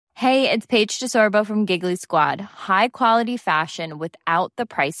Hey, it's Paige DeSorbo from Giggly Squad. High quality fashion without the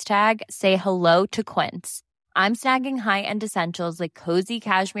price tag. Say hello to Quince. I'm snagging high-end essentials like cozy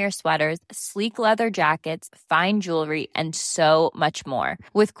cashmere sweaters, sleek leather jackets, fine jewelry, and so much more.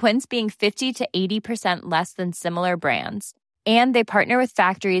 With Quince being 50 to 80% less than similar brands. And they partner with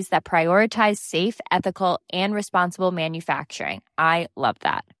factories that prioritize safe, ethical, and responsible manufacturing. I love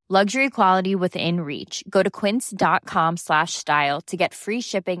that. Luxury quality within reach. Go to quince.com/style to get free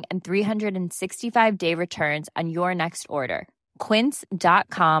shipping and 365-day returns on your next order.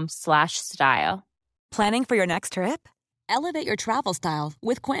 Quince.com/style. Planning for your next trip? Elevate your travel style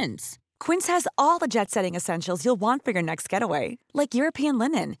with Quince. Quince has all the jet-setting essentials you'll want for your next getaway, like European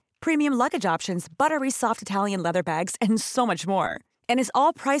linen, premium luggage options, buttery soft Italian leather bags, and so much more. And is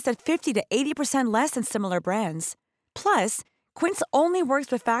all priced at 50 to 80% less than similar brands. Plus, Quince only works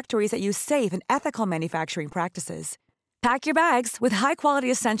with factories that use safe and ethical manufacturing practices. Pack your bags with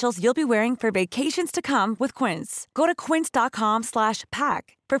high-quality essentials you'll be wearing for vacations to come with Quince. Go to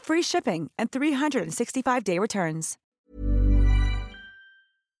quince.com/pack for free shipping and 365-day returns.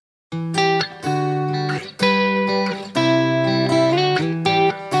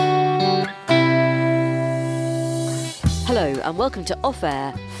 Hello and welcome to Off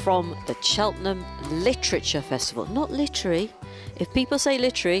Air from the Cheltenham Literature Festival. Not literary. If people say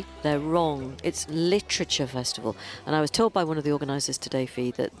literary, they're wrong. It's Literature Festival. And I was told by one of the organisers today, Fee,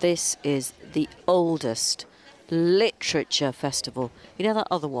 that this is the oldest literature festival. You know that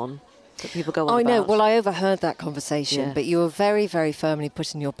other one that people go on I about? know. Well, I overheard that conversation, Yeah. but you were very, very firmly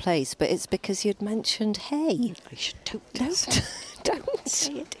put in your place. But it's because you'd mentioned hay. I should don't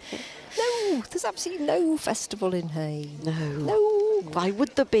Say it. No, there's absolutely no festival in Hay. No. Why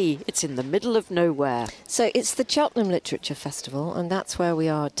would there be? It's in the middle of nowhere. So it's the Cheltenham Literature Festival, and that's where we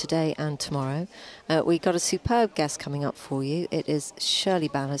are today and tomorrow. We got a superb guest coming up for you. It is Shirley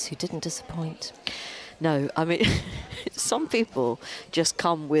Ballas, who didn't disappoint. No, I mean, some people just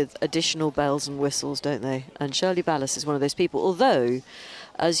come with additional bells and whistles, don't they? And Shirley Ballas is one of those people. Although,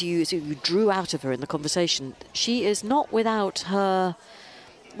 as you drew out of her in the conversation, she is not without her...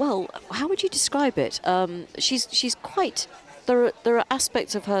 Well, how would you describe it? She's quite... There are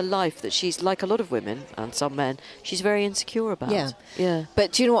aspects of her life that she's, like a lot of women and some men, she's very insecure about. Yeah.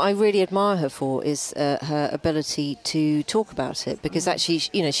 But do you know what I really admire her for is her ability to talk about it, because actually,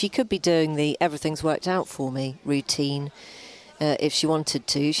 you know, she could be doing the everything's worked out for me routine if she wanted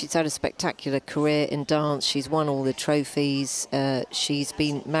to. She's had a spectacular career in dance. She's won all the trophies. She's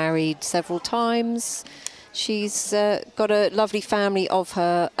been married several times. She's got a lovely family of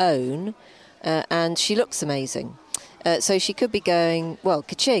her own, and she looks amazing. So she could be going, well,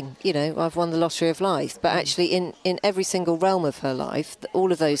 ka-ching, you know, I've won the lottery of life. But actually in every single realm of her life,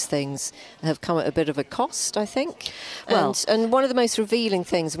 all of those things have come at a bit of a cost, I think. And one of the most revealing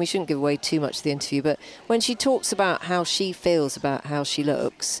things, and we shouldn't give away too much of the interview, but when she talks about how she feels about how she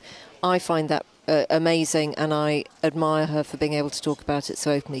looks, I find that amazing, and I admire her for being able to talk about it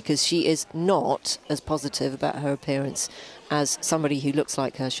so openly, because she is not as positive about her appearance as somebody who looks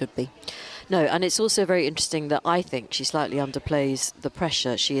like her should be. No, and it's also very interesting that I think she slightly underplays the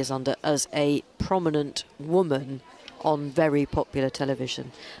pressure she is under as a prominent woman on very popular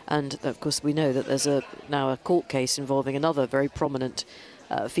television. And of course we know that there's now a court case involving another very prominent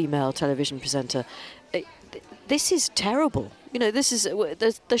female television presenter. This is terrible. You know,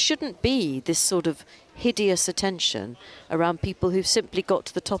 there shouldn't be this sort of hideous attention around people who've simply got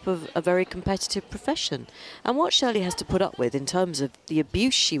to the top of a very competitive profession. And what Shirley has to put up with in terms of the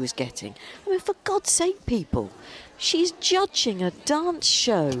abuse she was getting, I mean, for God's sake, people, she's judging a dance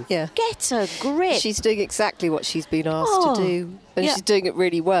show. Yeah. Get a grip. She's doing exactly what she's been asked to do, and she's doing it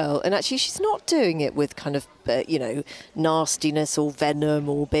really well. And actually, she's not doing it with kind of, nastiness or venom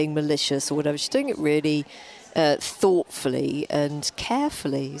or being malicious or whatever. She's doing it really thoughtfully and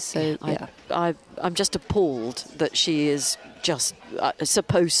carefully. So I'm just appalled that she is just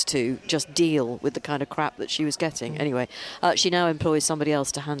supposed to just deal with the kind of crap that she was getting. Anyway, she now employs somebody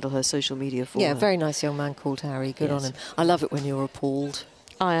else to handle her social media for her. Yeah, very nice young man called Harry. Good on him. I love it when you're appalled.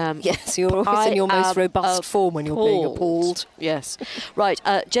 I am. Yes, you're always in your most robust form when you're being appalled. Yes. Right,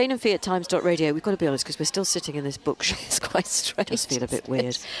 Jane and Fee at times.radio. We've got to be honest, because we're still sitting in this bookshop. It's quite strange. It does feel a bit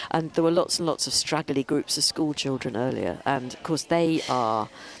weird. And there were lots and lots of straggly groups of school children earlier. And, of course, they're a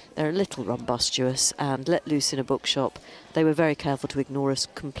little rumbustious and let loose in a bookshop. They were very careful to ignore us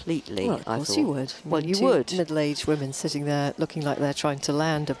completely. Well, of course you would. Well, you would. Middle-aged women sitting there looking like they're trying to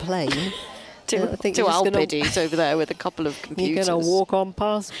land a plane. Two Alpidis over there with a couple of computers. You're going to walk on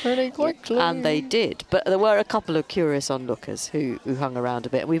past pretty quickly. And they did. But there were a couple of curious onlookers who hung around a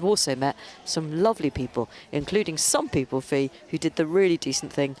bit. And we've also met some lovely people, including some people, Fee, who did the really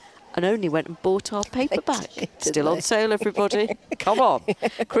decent thing and only went and bought our paperback. Still on sale, everybody. Come on.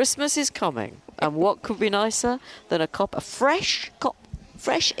 Christmas is coming. And what could be nicer than a fresh-ish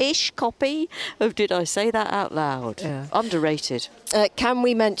copy of Did I Say That Out Loud? Yeah. Underrated. Can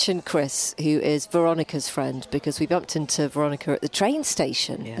we mention Chris, who is Veronica's friend, because we bumped into Veronica at the train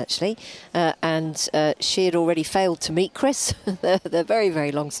station, actually, and she had already failed to meet Chris. They're very,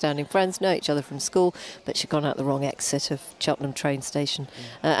 very long-standing friends, know each other from school, but she'd gone out the wrong exit of Cheltenham train station,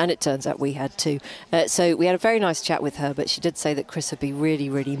 and it turns out we had too. So we had a very nice chat with her, but she did say that Chris had been really,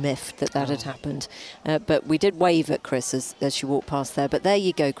 really miffed that had happened. But we did wave at Chris as she walked past there. But there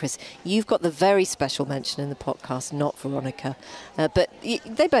you go, Chris. You've got the very special mention in the podcast, not Veronica. But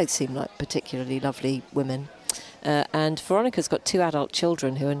they both seem like particularly lovely women. And Veronica's got 2 adult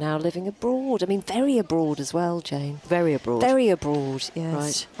children who are now living abroad. I mean, very abroad as well, Jane. Very abroad. Very abroad, yes.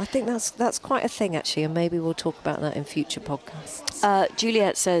 Right. I think that's quite a thing, actually, and maybe we'll talk about that in future podcasts.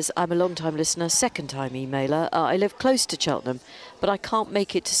 Juliet says, I'm a long-time listener, second-time emailer. I live close to Cheltenham, but I can't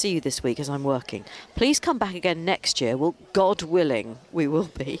make it to see you this week as I'm working. Please come back again next year. Well, God willing, we will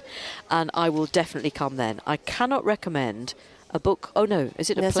be. And I will definitely come then. I cannot recommend a book. Oh no, is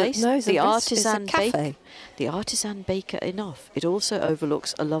it a place? No, the Artisan it's a cafe. The Artisan Baker enough. It also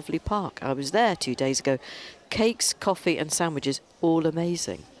overlooks a lovely park. I was there 2 days ago. Cakes, coffee and sandwiches, all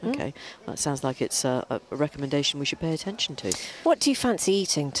amazing. Okay, well, that sounds like it's a recommendation we should pay attention to. What do you fancy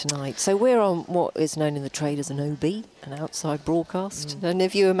eating tonight? So we're on what is known in the trade as an OB, an outside broadcast. And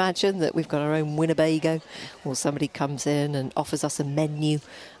if you imagine that we've got our own Winnebago, or somebody comes in and offers us a menu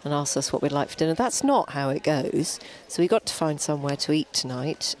and asks us what we'd like for dinner, that's not how it goes. So we've got to find somewhere to eat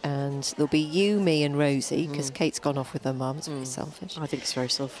tonight, and there'll be you, me and Rosie, because Kate's gone off with her mum. It's very selfish. I think it's very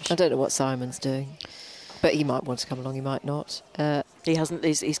selfish. I don't know what Simon's doing. But he might want to come along, he might not. He hasn't.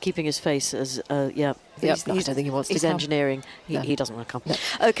 He's keeping his face as I don't think he wants to He's come. engineering. No. He doesn't want to come. No.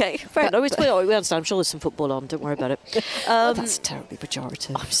 Okay, fair enough. We understand. I'm sure there's some football on. Don't worry about it. That's terribly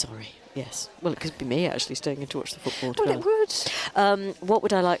pejorative. I'm sorry. Yes. Well, it could be me actually staying in to watch the football. Well, it would. What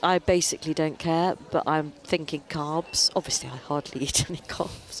would I like? I basically don't care, but I'm thinking carbs. Obviously, I hardly eat any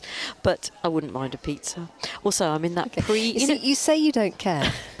carbs, but I wouldn't mind a pizza. Also, I'm in that You say you don't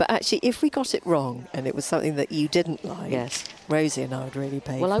care, but actually, if we got it wrong and it was something that you didn't like, yes, Rosie and I would really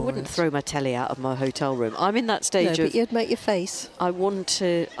pay for it. Well, I wouldn't throw my telly out of my hotel room. I'm in that stage but you'd make your face. I want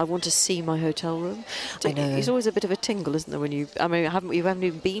to see my hotel room. I know. It's always a bit of a tingle, isn't there, when you... I mean, you haven't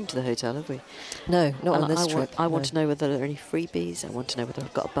even been to the hotel, have we? No, not on this trip. I want to know whether there are any freebies. I want to know whether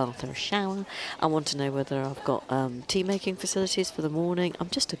I've got a bath or a shower. I want to know whether I've got tea-making facilities for the morning. I'm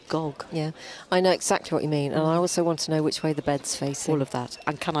just a gog. Yeah, I know exactly what you mean. And I also want to know which way the bed's facing. All of that.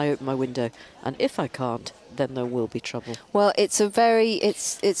 And can I open my window? And if I can't, then there will be trouble. Well, it's not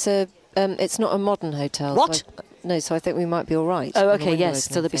a modern hotel. What? So I think we might be all right. Oh, okay, yes.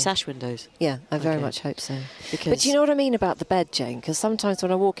 So there'll be sash windows. Yeah, I very much hope so. Because but do you know what I mean about the bed, Jane? Because sometimes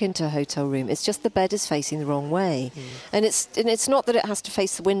when I walk into a hotel room, it's just the bed is facing the wrong way. And it's not that it has to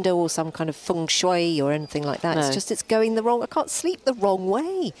face the window or some kind of feng shui or anything like that. No. It's just it's going the wrong... I can't sleep the wrong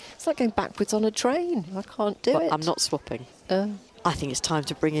way. It's like going backwards on a train. I can't do it. I'm not swapping. I think it's time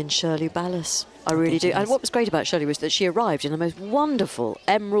to bring in Shirley Ballas. I really do. Yes. And what was great about Shirley was that she arrived in the most wonderful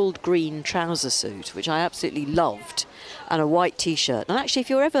emerald green trouser suit, which I absolutely loved, and a white T-shirt. And actually,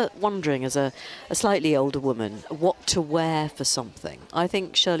 if you're ever wondering as a slightly older woman what to wear for something, I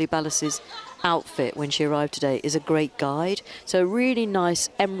think Shirley Ballas's outfit when she arrived today is a great guide. So a really nice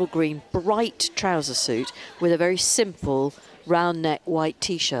emerald green, bright trouser suit with a very simple round neck white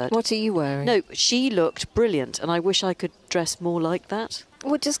T-shirt. What are you wearing? No, she looked brilliant, and I wish I could dress more like that.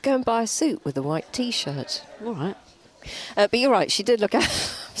 Well, just go and buy a suit with a white T-shirt. All right. But you're right, she did look at...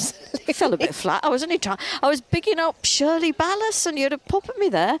 It fell a bit flat. I was bigging up Shirley Ballas, and you had a pop at me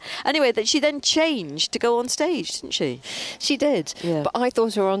there. Anyway, that she then changed to go on stage, didn't she? She did. Yeah. But I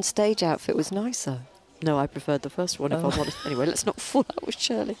thought her on-stage outfit was nicer. No, I preferred the first one, if I'm honest. Anyway, let's not fall out with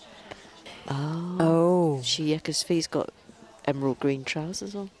Shirley. Oh. Because Fee's got emerald green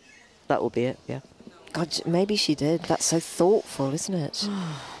trousers on. That will be it, yeah. God, maybe she did. That's so thoughtful, isn't it?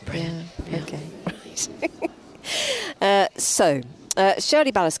 Brilliant. Yeah. Okay. Right.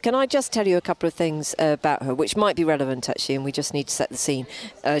 Shirley Ballas, can I just tell you a couple of things about her, which might be relevant, actually, and we just need to set the scene.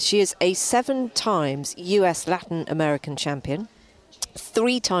 She is a 7 times US Latin American champion.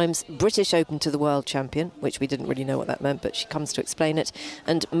 3 times British Open to the World champion, which we didn't really know what that meant, but she comes to explain it,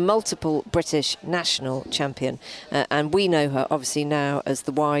 and multiple British national champion. And we know her, obviously, now as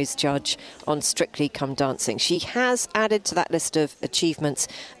the wise judge on Strictly Come Dancing. She has added to that list of achievements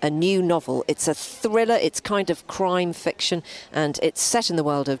a new novel. It's a thriller, it's kind of crime fiction, and it's set in the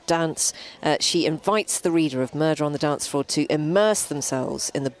world of dance. She invites the reader of Murder on the Dance Floor to immerse themselves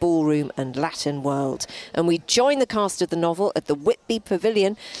in the ballroom and Latin world. And we join the cast of the novel at the Whitby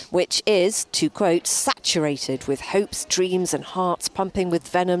Pavilion, which is, to quote, saturated with hopes, dreams and hearts pumping with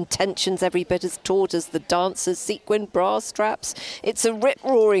venom, tensions every bit as taut as the dancers' sequin bra straps. It's a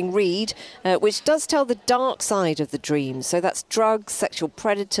rip-roaring read, which does tell the dark side of the dreams. So that's drugs, sexual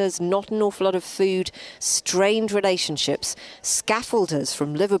predators, not an awful lot of food, strained relationships, scaffolders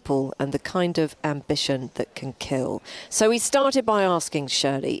from Liverpool, and the kind of ambition that can kill. So we started by asking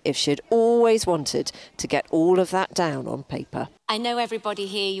Shirley if she'd always wanted to get all of that down on paper. I know everybody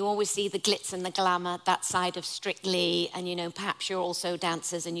here, you always see the glitz and the glamour, that side of Strictly, and, you know, perhaps you're also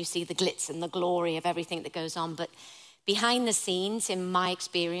dancers and you see the glitz and the glory of everything that goes on. But behind the scenes, in my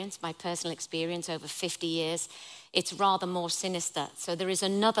experience, my personal experience over 50 years, it's rather more sinister. So there is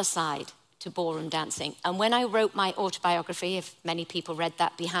another side to ballroom dancing. And when I wrote my autobiography, if many people read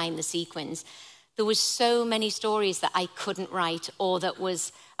that, Behind the Sequins, there was so many stories that I couldn't write, or that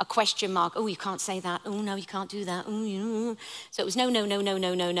was a question mark. Oh, you can't say that. Oh, no, you can't do that. Oh, yeah. So it was no.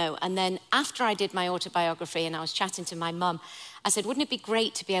 And then after I did my autobiography and I was chatting to my mum, I said, wouldn't it be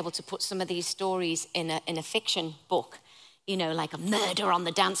great to be able to put some of these stories in a fiction book, you know, like a murder on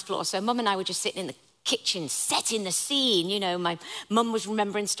the dance floor. So Mum and I were just sitting in the kitchen, setting the scene. You know, my mum was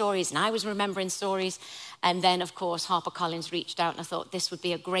remembering stories and I was remembering stories. And then, of course, HarperCollins reached out and I thought this would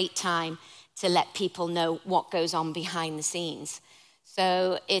be a great time to let people know what goes on behind the scenes.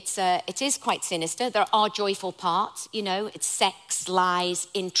 So it is quite sinister. There are joyful parts, you know. It's sex, lies,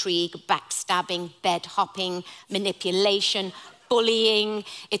 intrigue, backstabbing, bed hopping, manipulation, bullying.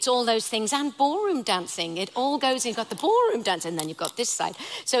 It's all those things. And ballroom dancing. It all goes in. You've got the ballroom dancing, and then you've got this side.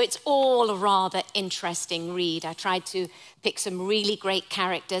 So it's all a rather interesting read. I tried to pick some really great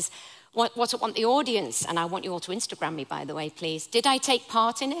characters. What I want the audience, and I want you all to Instagram me, by the way, please. Did I take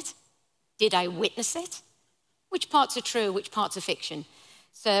part in it? Did I witness it? Which parts are true, which parts are fiction?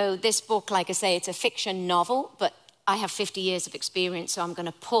 So this book, like I say, it's a fiction novel, but I have 50 years of experience, so I'm going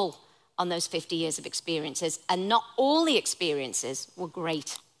to pull on those 50 years of experiences. And not all the experiences were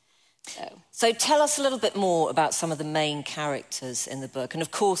great. So tell us a little bit more about some of the main characters in the book. And of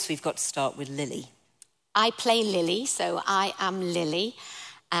course, we've got to start with Lily. I play Lily, so I am Lily.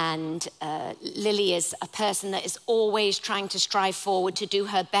 And Lily is a person that is always trying to strive forward to do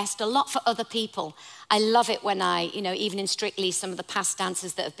her best, a lot for other people. I love it when even in Strictly, some of the past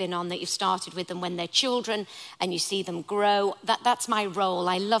dancers that have been on, that you've started with them when they're children and you see them grow. That's my role.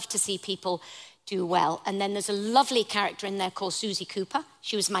 I love to see people do well. And then there's a lovely character in there called Susie Cooper.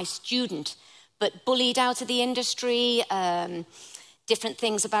 She was my student, but bullied out of the industry, different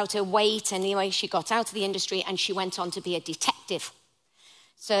things about her weight. And anyway, she got out of the industry and she went on to be a detective.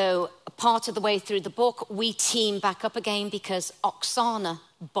 So a part of the way through the book, we team back up again because Oksana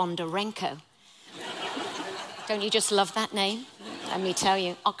Bondarenko. Don't you just love that name? Let me tell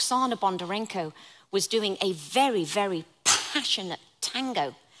you, Oksana Bondarenko was doing a very, very passionate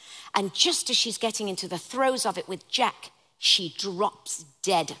tango. And just as she's getting into the throes of it with Jack, she drops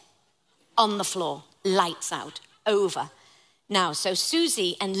dead on the floor, lights out, over. Now, so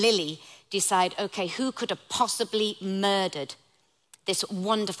Susie and Lily decide, okay, who could have possibly murdered this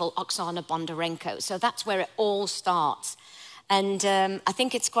wonderful Oksana Bondarenko? So that's where it all starts. And I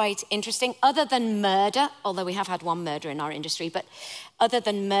think it's quite interesting. Other than murder, although we have had one murder in our industry, but other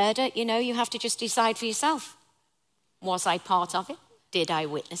than murder, you know, you have to just decide for yourself. Was I part of it? Did I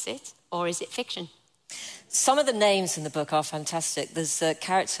witness it? Or is it fiction? Some of the names in the book are fantastic. There's a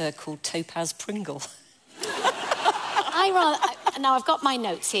character called Topaz Pringle. Now, I've got my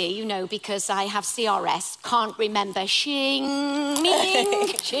notes here, you know, because I have CRS, can't remember shimmying.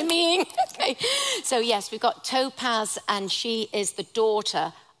 Okay. So, yes, we've got Topaz, and she is the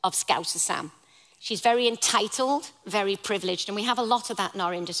daughter of Scouser Sam. She's very entitled, very privileged, and we have a lot of that in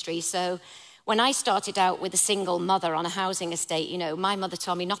our industry. So when I started out with a single mother on a housing estate, you know, my mother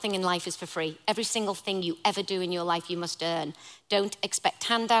told me nothing in life is for free. Every single thing you ever do in your life, you must earn. Don't expect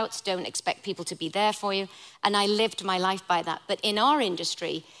handouts. Don't expect people to be there for you. And I lived my life by that. But in our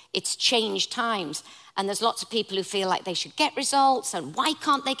industry, it's changed times. And there's lots of people who feel like they should get results. And why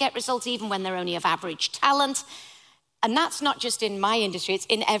can't they get results even when they're only of average talent? And that's not just in my industry. It's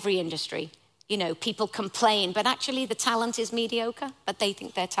in every industry. You know, people complain, but actually the talent is mediocre, but they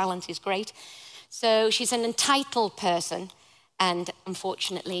think their talent is great. So she's an entitled person, And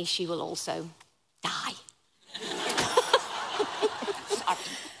unfortunately, she will also die.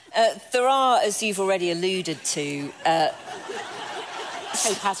 There are, as you've already alluded to,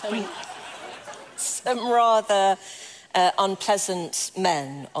 some rather unpleasant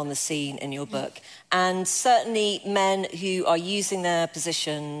men on the scene in your book, and certainly men who are using their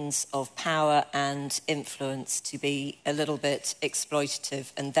positions of power and influence to be a little bit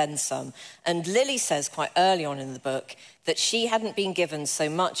exploitative and then some. And Lily says quite early on in the book that she hadn't been given so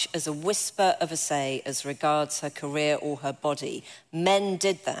much as a whisper of a say as regards her career or her body. Men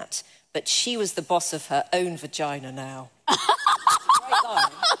did that, but she was the boss of her own vagina now. Great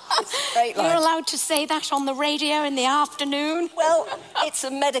line. It's a great line. You're allowed to say that on the radio in the afternoon? Well, it's a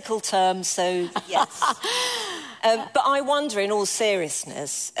medical term, so yes. But I wonder, in all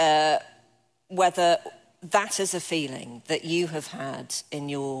seriousness, whether that is a feeling that you have had in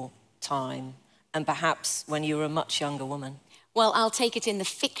your time, and perhaps when you were a much younger woman. Well, I'll take it in the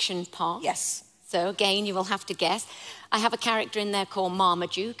fiction part. Yes. So again, you will have to guess. I have a character in there called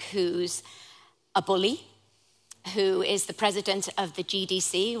Marmaduke, who's a bully, who is the president of the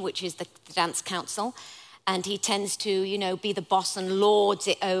GDC, which is the Dance Council. And he tends to, you know, be the boss and lords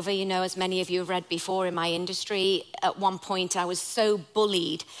it over, you know, as many of you have read before in my industry. At one point, I was so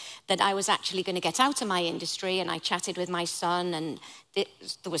bullied that I was actually going to get out of my industry, and I chatted with my son, and there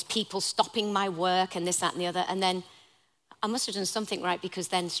was people stopping my work and this, that, and the other. And then I must have done something right, because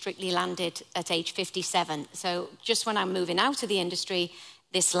then Strictly landed at age 57. So just when I'm moving out of the industry,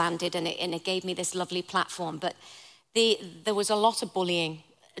 this landed, and it gave me this lovely platform. But there was a lot of bullying,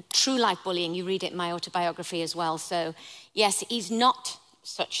 true life bullying. You read it in my autobiography as well. So yes, he's not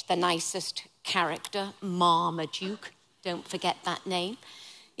such the nicest character, Marmaduke. Don't forget that name.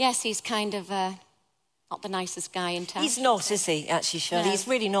 Yes, he's kind of not the nicest guy in town. He's not, is he, actually, Shirley? No. He's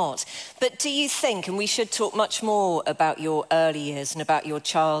really not. But do you think, and we should talk much more about your early years and about your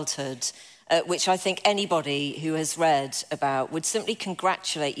childhood, which I think anybody who has read about would simply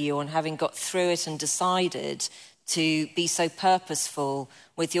congratulate you on having got through it and decided to be so purposeful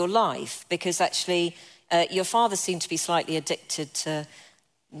with your life, because actually your father seemed to be slightly addicted to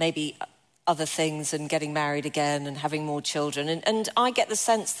maybe other things and getting married again and having more children. And I get the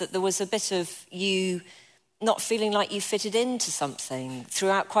sense that there was a bit of you not feeling like you fitted into something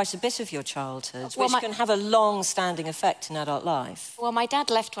throughout quite a bit of your childhood, which can have a long-standing effect in adult life. Well, my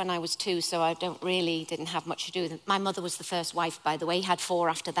dad left when I was 2, so I didn't have much to do with it. My mother was the first wife, by the way, had 4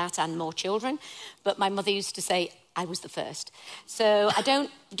 after that and more children. But my mother used to say I was the first. So I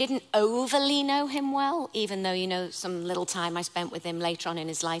didn't overly know him well, even though, you know, some little time I spent with him later on in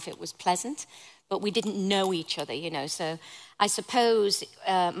his life, it was pleasant. But we didn't know each other, you know. So I suppose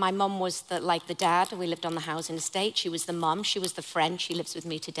my mum was like the dad. We lived on the housing estate. She was the mum. She was the friend. She lives with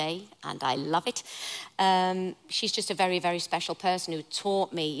me today, and I love it. She's just a very, very special person who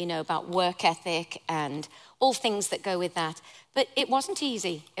taught me, you know, about work ethic and all things that go with that. But it wasn't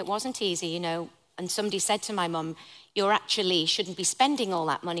easy. It wasn't easy, you know. And somebody said to my mum, you actually shouldn't be spending all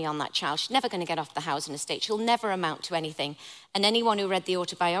that money on that child. She's never going to get off the housing estate. She'll never amount to anything. And anyone who read the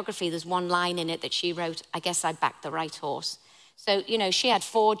autobiography, there's one line in it that she wrote, I guess I backed the right horse. So, you know, she had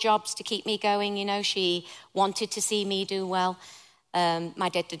 4 jobs to keep me going, you know. She wanted to see me do well. My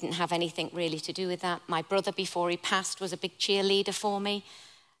dad didn't have anything really to do with that. My brother, before he passed, was a big cheerleader for me.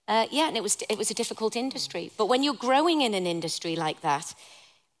 And it was a difficult industry. But when you're growing in an industry like that,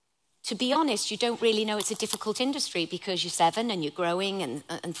 to be honest, you don't really know it's a difficult industry, because you're 7 and you're growing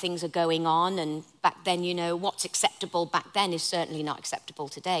and things are going on. And back then, you know, what's acceptable back then is certainly not acceptable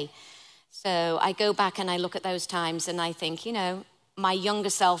today. So I go back and I look at those times and I think, you know, my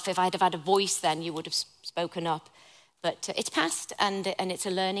younger self, if I'd have had a voice then, you would have spoken up. But it's past, and it's a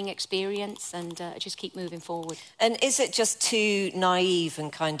learning experience, and just keep moving forward. And is it just too naive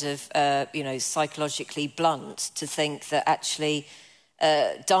and kind of, you know, psychologically blunt to think that actually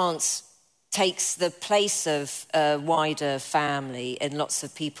dance takes the place of a wider family in lots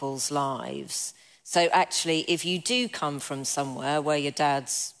of people's lives? So actually, if you do come from somewhere where your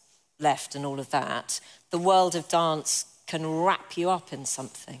dad's left and all of that, the world of dance can wrap you up in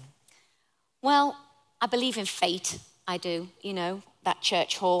something. Well, I believe in fate. I do. You know, that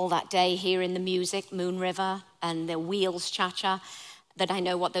church hall that day, hearing the music, Moon River and the Wheels Cha-Cha, that I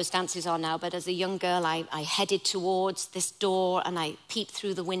know what those dances are now. But as a young girl, I headed towards this door and I peeped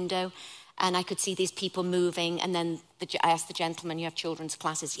through the window and I could see these people moving. And then I asked the gentleman, you have children's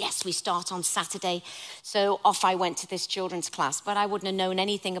classes? Yes, we start on Saturday. So off I went to this children's class, but I wouldn't have known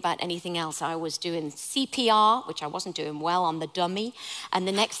anything about anything else. I was doing CPR, which I wasn't doing well, on the dummy. And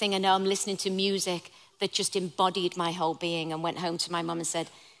the next thing I know, I'm listening to music that just embodied my whole being, and went home to my mum and said,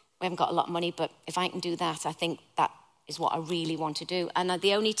 we haven't got a lot of money, but if I can do that, I think that is what I really want to do. And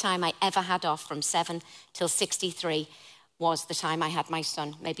the only time I ever had off from 7 till 63 was the time I had my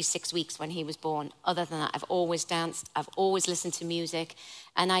son, maybe 6 weeks when he was born. Other than that, I've always danced, I've always listened to music,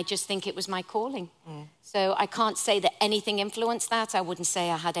 and I just think it was my calling. So I can't say that anything influenced that. I wouldn't say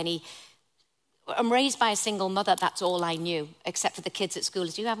I had any... I'm raised by a single mother, that's all I knew, except for the kids at school.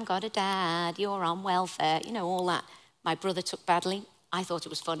 You haven't got a dad, you're on welfare, you know, all that. My brother took badly. I thought it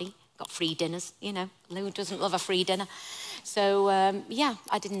was funny. Got free dinners, you know. Who doesn't love a free dinner? So, yeah,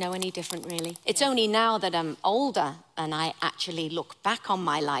 I didn't know any different, really. It's only now that I'm older and I actually look back on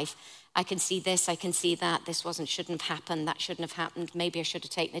my life, I can see this, I can see that. This shouldn't have happened, that shouldn't have happened. Maybe I should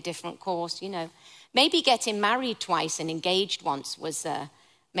have taken a different course, you know. Maybe getting married twice and engaged once was...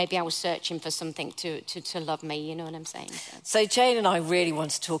 maybe I was searching for something to love me, you know what I'm saying? So Jane and I really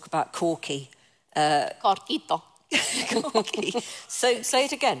want to talk about Corky. Corquito. Corky. So say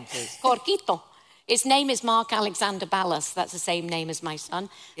it again, please. Corquito. His name is Mark Alexander Ballas. That's the same name as my son.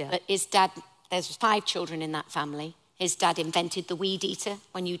 Yeah. But his dad, there's 5 children in that family. His dad invented the weed eater.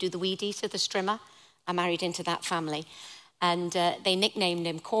 When you do the weed eater, the strimmer, I married into that family. And they nicknamed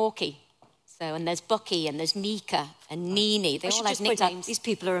him Corky. So, and there's Bucky and there's Mika and Nini. They all have nicknames. These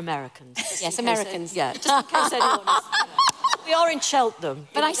people are Americans. Yes, Americans. Yeah, just in case anyone is... We are in Cheltenham.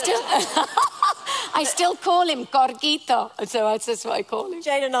 But I still call him Corquito, so that's what I call him.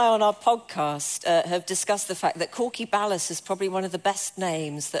 Jane and I on our podcast have discussed the fact that Corky Ballas is probably one of the best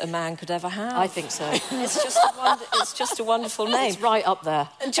names that a man could ever have. I think so. It's just a wonderful name. It's right up there.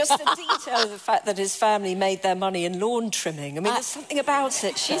 And just the detail of the fact that his family made their money in lawn trimming. I mean, there's something about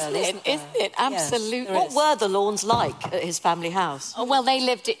it, Shirley, isn't it? Absolutely. What were the lawns like at his family house? Oh, well, they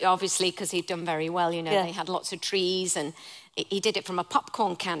lived it, obviously, because he'd done very well, you know. Yeah. They had lots of trees and... He did it from a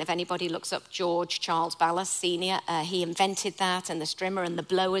popcorn can. If anybody looks up George Charles Ballas Sr., he invented that, and the strimmer and the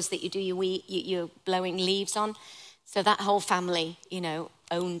blowers that you do your blowing leaves on. So that whole family, you know,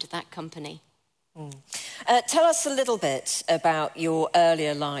 owned that company. Tell us a little bit about your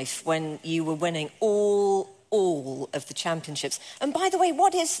earlier life when you were winning all of the championships. And by the way,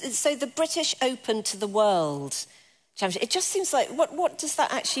 so the British Open to the World Championship, it just seems like, what does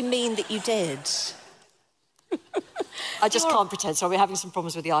that actually mean that you did? I just can't pretend. Sorry, we're having some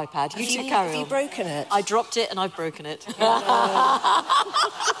problems with the iPad. You two carry on. Have you broken it? I dropped it and I've broken it. It's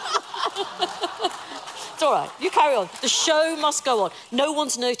all right. You carry on. The show must go on. No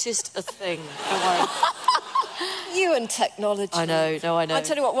one's noticed a thing. Don't worry. You and technology. I know. I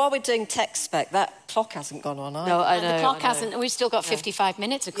tell you what, while we're doing Tech Spec, that clock hasn't gone on either. No, I know. The clock hasn't. We've still got 55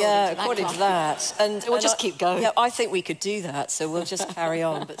 minutes according to that. And we'll just keep going. Yeah, I think we could do that, so we'll just carry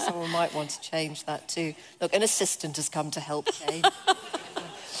on. But someone might want to change that too. Look, an assistant has come to help Jane.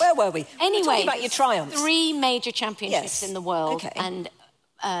 Where were we? Anyway, talking about your triumphs. 3 major championships in the world, okay. and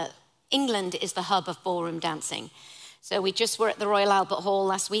England is the hub of ballroom dancing. So we just were at the Royal Albert Hall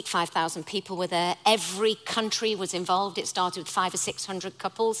last week. 5,000 people were there. Every country was involved. It started with 500 or 600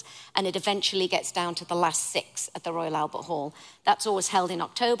 couples, and it eventually gets down to the last 6 at the Royal Albert Hall. That's always held in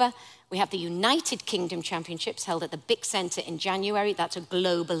October. We have the United Kingdom Championships held at the Big Centre in January. That's a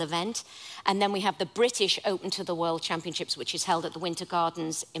global event. And then we have the British Open to the World Championships, which is held at the Winter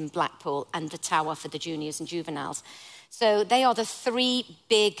Gardens in Blackpool, and the Tower for the juniors and juveniles. So they are the 3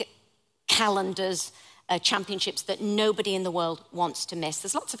 big calendars, championships that nobody in the world wants to miss.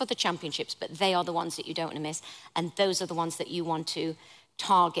 There's lots of other championships, but they are the ones that you don't want to miss. And those are the ones that you want to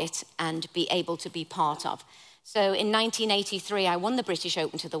target and be able to be part of. So in 1983, I won the British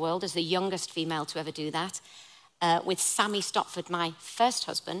Open to the World as the youngest female to ever do that, with Sammy Stopford, my first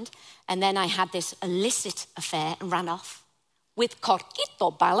husband. And then I had this illicit affair and ran off with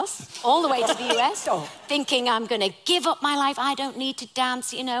Corquito Ballas all the way to the US, thinking I'm going to give up my life. I don't need to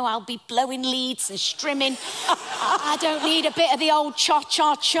dance, you know, I'll be blowing leads and strimming. I don't need a bit of the old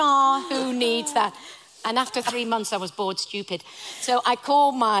cha-cha-cha. Who needs that? And after 3 months, I was bored stupid. So I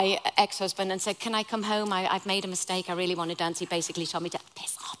called my ex-husband and said, can I come home? I've made a mistake. I really want to dance. He basically told me to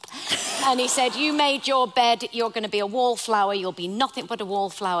piss up. And he said, you made your bed. You're going to be a wallflower. You'll be nothing but a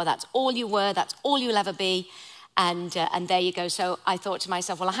wallflower. That's all you were. That's all you'll ever be. And there you go. So I thought to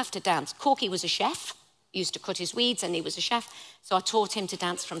myself, well, I have to dance. Corky was a chef, used to cut his weeds, and he was a chef. So I taught him to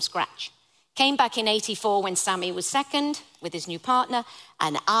dance from scratch. Came back in 84 when Sammy was second with his new partner,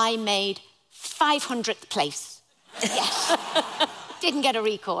 and I made 500th place. Yes. Didn't get a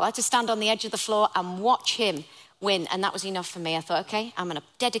recall. I had to stand on the edge of the floor and watch him win, and that was enough for me. I thought, okay, I'm going to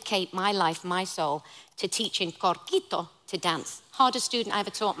dedicate my life, my soul, to teaching Corquito to dance. Hardest student I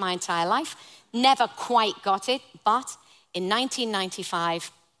ever taught my entire life. Never quite got it, but in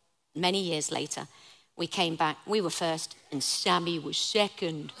 1995, many years later, we came back. We were first, and Sammy was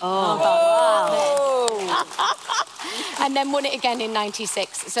second. and then won it again in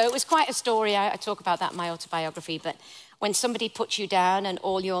 96. So it was quite a story. I talk about that in my autobiography. But when somebody puts you down and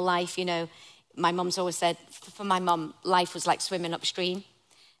all your life, you know, my mum's always said, for my mum, life was like swimming upstream.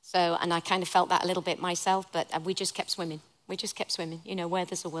 So, and I kind of felt that a little bit myself, but we just kept swimming. We just kept swimming. You know, where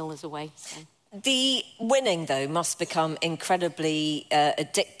there's a will, there's a way. So. The winning, though, must become incredibly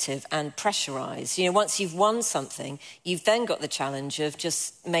addictive and pressurised. You know, once you've won something, you've then got the challenge of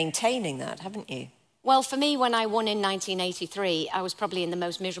just maintaining that, haven't you? Well, for me, when I won in 1983, I was probably in the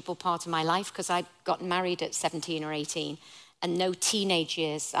most miserable part of my life because I'd gotten married at 17 or 18 and no teenage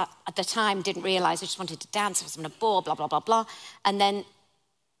years. At the time, didn't realise I just wanted to dance, I was having a ball, blah, blah, blah, blah. And then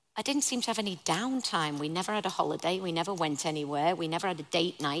I didn't seem to have any downtime. We never had a holiday. We never went anywhere. We never had a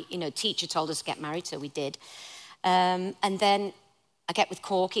date night. You know, teacher told us to get married, so we did. And then I get with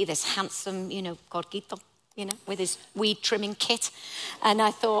Corky, this handsome, you know, Gorgito, you know, with his weed trimming kit. And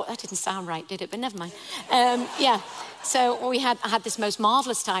I thought, that didn't sound right, did it? But never mind. Yeah. So I had this most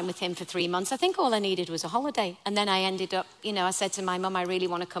marvellous time with him for 3 months. I think all I needed was a holiday. And then I ended up, you know, I said to my mum, I really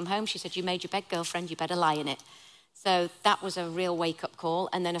want to come home. She said, you made your bed, girlfriend. You better lie in it. So that was a real wake-up call.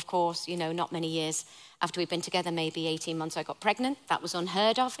 And then, of course, you know, not many years after we'd been together, maybe 18 months, I got pregnant. That was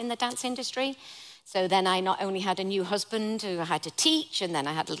unheard of in the dance industry. So then I not only had a new husband who I had to teach, and then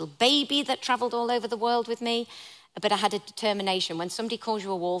I had a little baby that travelled all over the world with me. But I had a determination. When somebody calls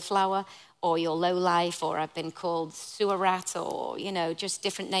you a wallflower or you're low life, or I've been called sewer rat, or, you know, just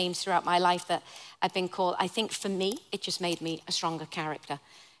different names throughout my life that I've been called, I think for me, it just made me a stronger character.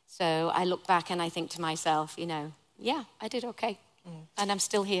 So I look back and I think to myself, you know, yeah, I did okay. And I'm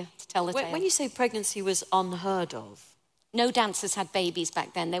still here to tell the tale. When you say pregnancy was unheard of? No dancers had babies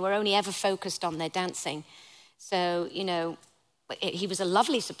back then. They were only ever focused on their dancing. So, you know, he was a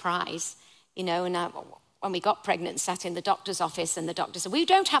lovely surprise, you know, and when we got pregnant, sat in the doctor's office, and the doctor said, we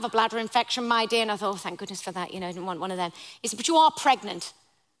don't have a bladder infection, my dear. And I thought, oh, thank goodness for that, you know, I didn't want one of them. He said, but you are pregnant.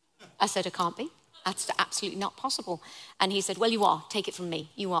 I said, it can't be. That's absolutely not possible. And he said, well, you are. Take it from me.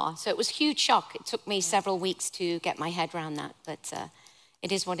 You are. So it was a huge shock. It took me several weeks to get my head around that. But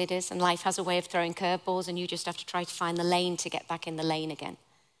it is what it is. And life has a way of throwing curveballs, and you just have to try to find the lane to get back in the lane again.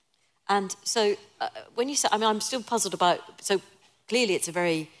 And so when you say, I mean, I'm still puzzled about, so clearly it's a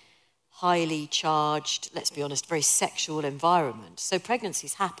very highly charged, let's be honest, very sexual environment. So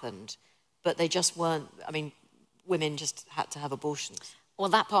pregnancies happened, but they just weren't, I mean, women just had to have abortions. Well,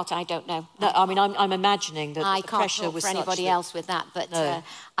 that part I don't know. No, I mean, I'm imagining that I the pressure can't talk was for anybody else with that, but No.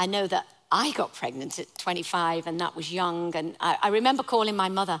 I know that I got pregnant at 25, and that was young. And I remember calling my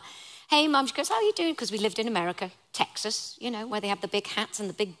mother, hey, Mum, she goes, how are you doing? Because we lived in America, Texas, you know, where they have the big hats and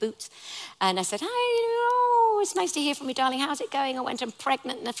the big boots. And I said, hi, oh, it's nice to hear from you, darling. How's it going? I went, I'm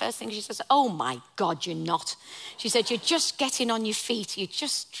pregnant. And the first thing she says, oh, my God, you're not. She said, you're just getting on your feet. You're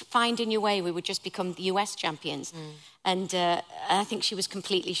just finding your way. We would just become the US champions. And I think she was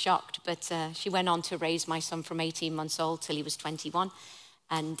completely shocked. But she went on to raise my son from 18 months old till he was 21.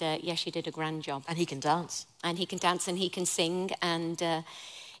 And, yeah, she did a grand job. And he can dance. And he can dance and he can sing. And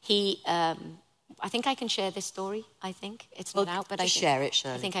I think I can share this story, I think. It's not out, but I think... share it,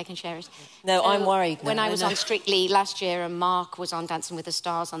 Shirley. I think I can share it. No, I'm worried now. When I was on Strictly last year, and Mark was on Dancing with the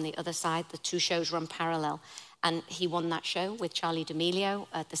Stars on the other side, the two shows run parallel. And he won that show with Charlie D'Amelio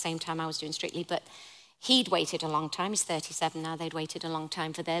at the same time I was doing Strictly. But he'd waited a long time. He's 37 now. They'd waited a long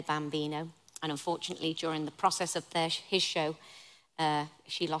time for their Bambino. And unfortunately, during the process of his show,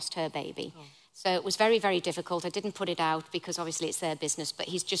 she lost her baby. Oh. So it was very, very difficult. I didn't put it out because obviously it's their business, but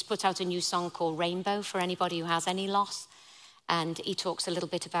he's just put out a new song called Rainbow for anybody who has any loss. And he talks a little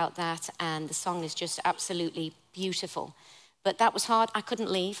bit about that, and the song is just absolutely beautiful. But that was hard. I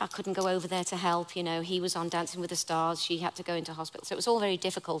couldn't leave. I couldn't go over there to help. You know, he was on Dancing with the Stars. She had to go into hospital. So it was all very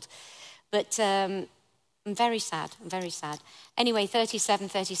difficult. But I'm very sad. I'm very sad. Anyway, 37,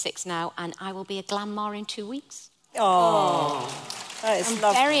 36 now, and I will be a grandma in 2 weeks. Oh, that is I'm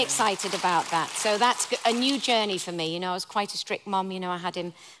lovely. very excited about that. So that's a new journey for me. You know, I was quite a strict mum. You know, I had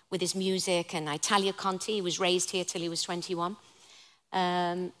him with his music, and Italia Conti, he was raised here till he was 21.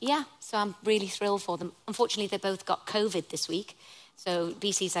 Yeah, so I'm really thrilled for them. Unfortunately, they both got COVID this week. So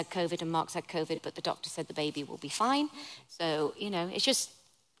BC's had COVID and Mark's had COVID, but the doctor said the baby will be fine. So, you know, it's just,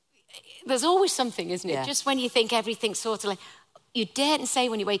 there's always something, isn't it? Yeah. Just when you think everything's sort of like, you daren't say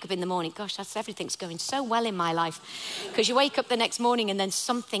when you wake up in the morning, gosh, everything's going so well in my life. Because you wake up the next morning and then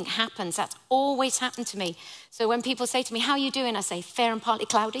something happens. That's always happened to me. So when people say to me, how are you doing? I say, fair and partly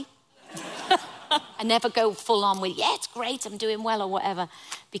cloudy. I never go full on with, yeah, it's great, I'm doing well or whatever.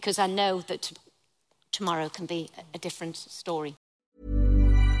 Because I know that tomorrow can be a different story.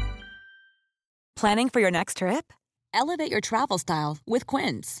 Planning for your next trip? Elevate your travel style with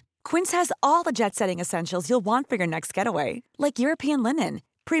Quince. Quince has all the jet-setting essentials you'll want for your next getaway, like European linen,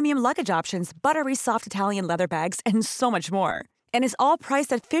 premium luggage options, buttery soft Italian leather bags, and so much more. And is all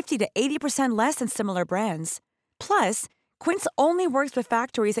priced at 50 to 80% less than similar brands. Plus, Quince only works with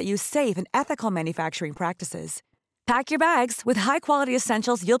factories that use safe and ethical manufacturing practices. Pack your bags with high-quality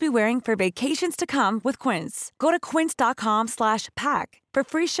essentials you'll be wearing for vacations to come with Quince. Go to quince.com/pack for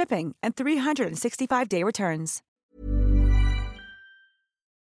free shipping and 365-day returns.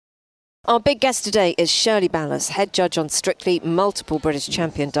 Our big guest today is Shirley Ballas, head judge on Strictly, multiple British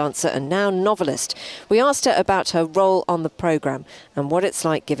champion dancer and now novelist. We asked her about her role on the programme and what it's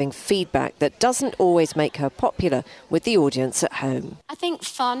like giving feedback that doesn't always make her popular with the audience at home. I think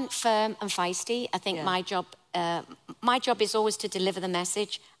fun, firm and feisty. I think my job is always to deliver the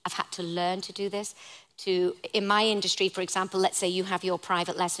message. I've had to learn to do this. In my industry, for example, let's say you have your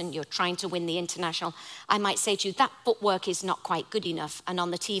private lesson, you're trying to win the international. I might say to you, that footwork is not quite good enough. And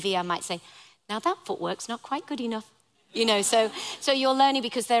on the TV, I might say, now that footwork's not quite good enough. You know, so you're learning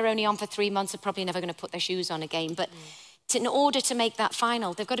because they're only on for 3 months, they're probably never going to put their shoes on again. But in order to make that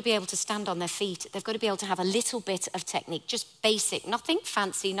final, they've got to be able to stand on their feet. They've got to be able to have a little bit of technique, just basic, nothing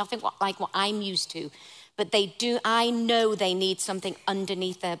fancy, nothing like what I'm used to. But I know they need something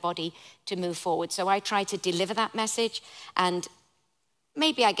underneath their body to move forward. So I try to deliver that message, and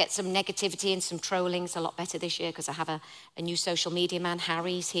maybe I get some negativity and some trolling. It's a lot better this year because I have a new social media man,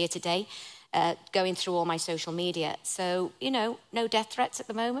 Harry's here today, going through all my social media. So, you know, no death threats at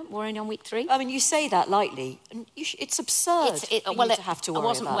the moment. We're only on week 3. I mean, you say that lightly, and it's absurd to have to worry about.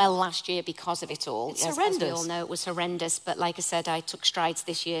 I wasn't well last year because of it all. It's horrendous. As we all know, it was horrendous. But like I said, I took strides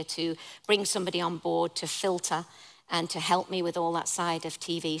this year to bring somebody on board to filter and to help me with all that side of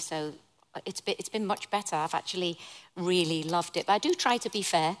TV. So it's been much better. I've actually really loved it. But I do try to be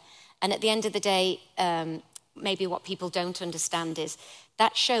fair. And at the end of the day, maybe what people don't understand is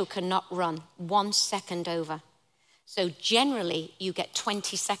that show cannot run 1 second over. So generally, you get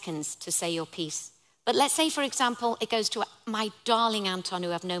 20 seconds to say your piece. But let's say, for example, it goes to my darling Anton,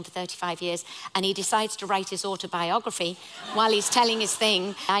 who I've known for 35 years, and he decides to write his autobiography while he's telling his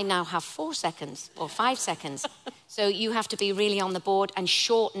thing. I now have 4 seconds or 5 seconds. So you have to be really on the board and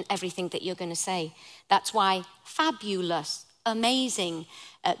shorten everything that you're going to say. That's why fabulous, amazing,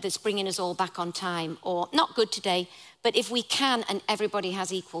 that's bringing us all back on time, or not good today, but if we can and everybody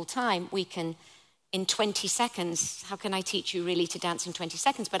has equal time, we can, in 20 seconds, how can I teach you really to dance in 20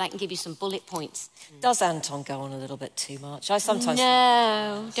 seconds? But I can give you some bullet points. Does Anton go on a little bit too much? I sometimes...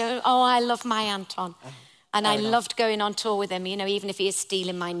 No, don't. Oh, I love my Anton. And I loved going on tour with him, you know, even if he is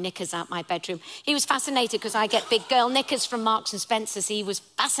stealing my knickers out my bedroom. He was fascinated because I get big girl knickers from Marks and Spencer's. He was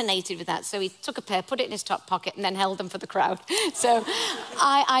fascinated with that. So he took a pair, put it in his top pocket and then held them for the crowd. So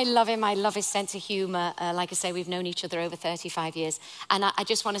I love him. I love his sense of humour. Like I say, we've known each other over 35 years. And I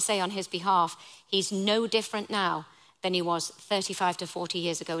just want to say on his behalf, he's no different now than he was 35 to 40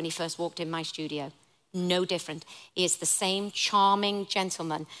 years ago when he first walked in my studio. No different. He is the same charming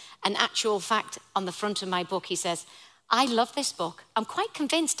gentleman. An actual fact, on the front of my book, he says, I love this book. I'm quite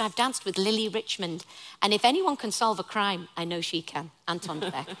convinced I've danced with Lily Richmond. And if anyone can solve a crime, I know she can, Anton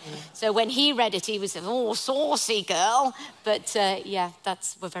Beck. So when he read it, he was, oh, saucy girl. But yeah,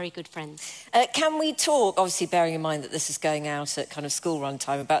 we're very good friends. Can we talk, obviously bearing in mind that this is going out at kind of school run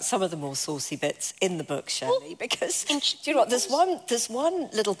time, about some of the more saucy bits in the book, Shirley? Because, do you know what, there's one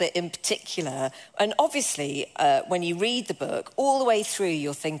little bit in particular, and obviously when you read the book, all the way through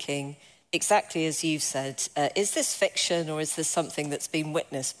you're thinking, exactly as you've said, is this fiction or is this something that's been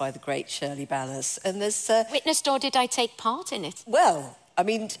witnessed by the great Shirley Ballas? And there's... Witnessed, or did I take part in it? Well, I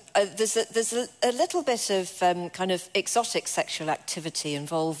mean, there's a little bit of kind of exotic sexual activity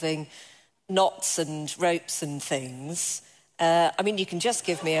involving knots and ropes and things. I mean, you can just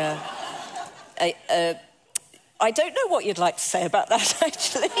give me a I don't know what you'd like to say about that,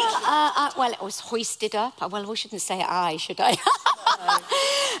 actually. Well, it was hoisted up. Well, we shouldn't say I, should I?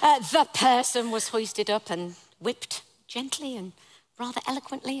 The person was hoisted up and whipped gently and rather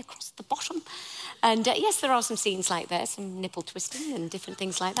eloquently across the bottom. And yes, there are some scenes like that, some nipple twisting and different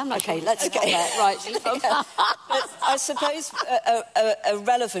things like that. Let's go there. Right. But I suppose a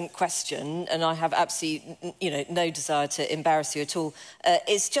relevant question, and I have absolutely, no desire to embarrass you at all,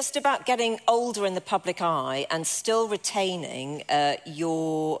 is just about getting older in the public eye and still retaining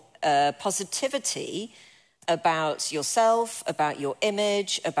your positivity about yourself, about your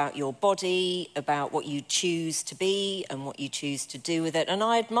image, about your body, about what you choose to be and what you choose to do with it. And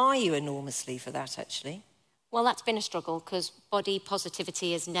I admire you enormously for that, actually. Well, that's been a struggle, because body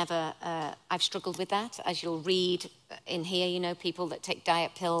positivity is never... I've struggled with that. As you'll read in here, people that take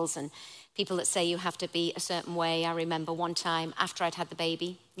diet pills and people that say you have to be a certain way. I remember one time after I'd had the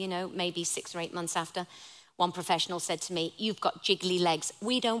baby, you know, maybe 6 or 8 months after, one professional said to me, "You've got jiggly legs.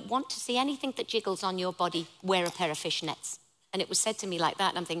 We don't want to see anything that jiggles on your body. Wear a pair of fishnets." And it was said to me like that,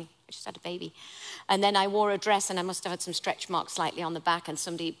 and I'm thinking, I just had a baby. And then I wore a dress, and I must have had some stretch marks slightly on the back, and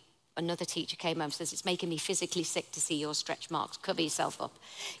another teacher came over and says, "It's making me physically sick to see your stretch marks. Cover yourself up."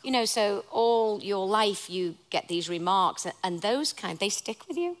 You know, so all your life you get these remarks, and those they stick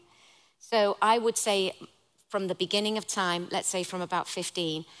with you. So I would say from the beginning of time, let's say from about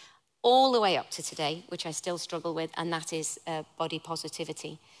 15, all the way up to today, which I still struggle with, and that is body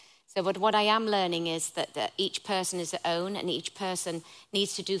positivity. So what I am learning is that each person is their own, and each person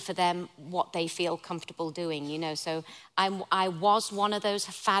needs to do for them what they feel comfortable doing, you know. So I was one of those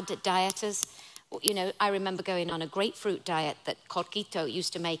fad dieters. You know, I remember going on a grapefruit diet that Corquito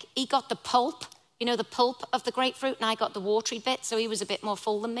used to make. He got the pulp, you know, the pulp of the grapefruit, and I got the watery bit, so he was a bit more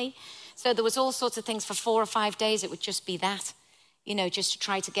full than me. So there was all sorts of things for 4 or 5 days. It would just be that, you know, just to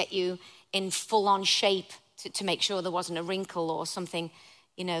try to get you in full-on shape to make sure there wasn't a wrinkle or something.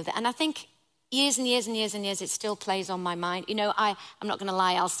 You know, and I think years and years and years and years, it still plays on my mind. You know, I'm not going to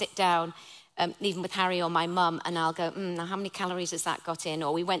lie, I'll sit down, even with Harry or my mum, and I'll go, now how many calories has that got in?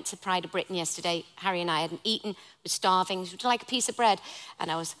 Or we went to Pride of Britain yesterday, Harry and I hadn't eaten, was starving, would you like a piece of bread? And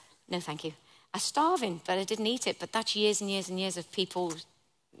I was, no, thank you. I was starving, but I didn't eat it. But that's years and years and years of people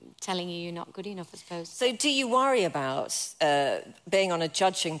telling you you're not good enough, I suppose. So do you worry about being on a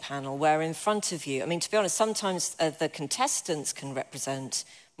judging panel where in front of you, I mean, to be honest, sometimes the contestants can represent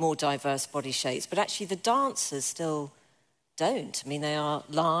more diverse body shapes, but actually the dancers still don't. I mean, they are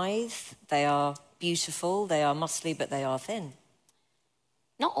lithe, they are beautiful, they are muscly, but they are thin.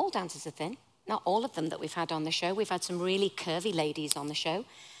 Not all dancers are thin. Not all of them that we've had on the show. We've had some really curvy ladies on the show,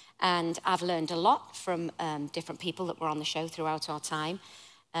 and I've learned a lot from different people that were on the show throughout our time.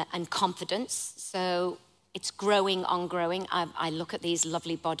 And confidence. So it's growing on growing. I look at these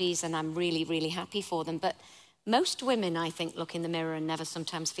lovely bodies and I'm really, really happy for them. But most women, I think, look in the mirror and never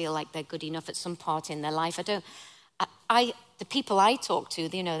sometimes feel like they're good enough at some part in their life. The people I talk to,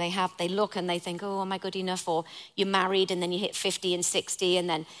 you know, they look and they think, oh, am I good enough? Or you're married and then you hit 50 and 60 and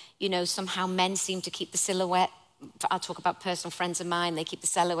then, you know, somehow men seem to keep the silhouette. I'll talk about personal friends of mine. They keep the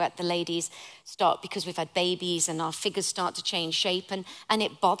silhouette. The ladies start, because we've had babies and our figures start to change shape, and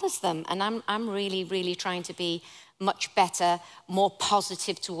it bothers them. And I'm really, really trying to be much better, more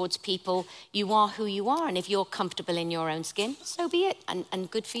positive towards people. You are who you are, and if you're comfortable in your own skin, so be it,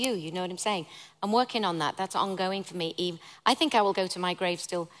 and good for you. You know what I'm saying? I'm working on that. That's ongoing for me. I think I will go to my grave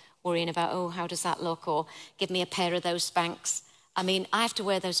still worrying about, oh, how does that look? Or give me a pair of those Spanx. I mean, I have to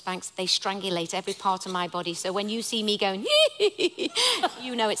wear those Spanx. They strangulate every part of my body. So when you see me going,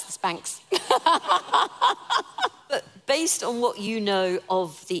 you know it's the Spanx. But based on what you know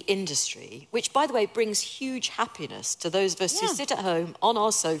of the industry, which, by the way, brings huge happiness to those of us who sit at home on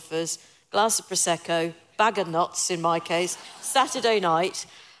our sofas, glass of Prosecco, bag of nuts, in my case, Saturday night,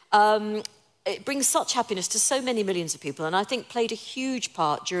 it brings such happiness to so many millions of people, and I think played a huge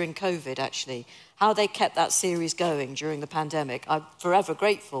part during COVID, actually, how they kept that series going during the pandemic. I'm forever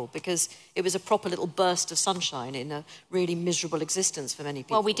grateful, because it was a proper little burst of sunshine in a really miserable existence for many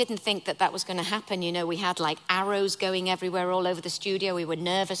people. Well, we didn't think that was going to happen. You know, we had like arrows going everywhere all over the studio. We were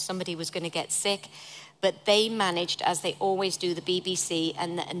nervous somebody was going to get sick. But they managed, as they always do, the BBC,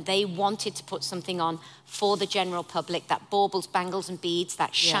 and they wanted to put something on for the general public, that baubles, bangles and beads,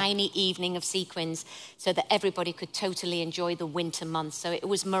 that shiny evening of sequins, so that everybody could totally enjoy the winter months. So it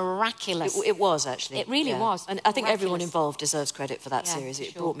was miraculous. It was, actually. It really was. And I think everyone involved deserves credit for that series.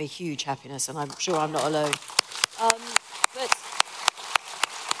 It brought me huge happiness, and I'm sure I'm not alone. But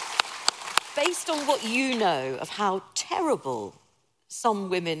based on what you know of how terrible some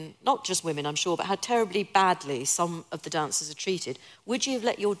women, not just women, I'm sure, but how terribly badly some of the dancers are treated, would you have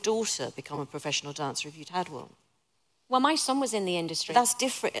let your daughter become a professional dancer if you'd had one? Well, my son was in the industry. But that's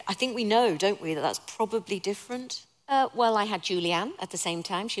different. I think we know, don't we, that that's probably different? Well, I had Julianne at the same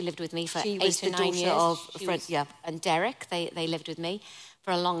time. She lived with me for 8 or 9 years. She was the daughter of a friend, And Derek, they lived with me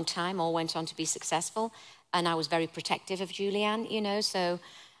for a long time, all went on to be successful. And I was very protective of Julianne, you know, so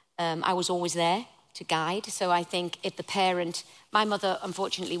I was always there to guide. So I think if the parent... My mother,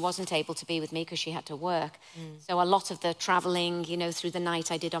 unfortunately, wasn't able to be with me because she had to work. So a lot of the travelling, you know, through the night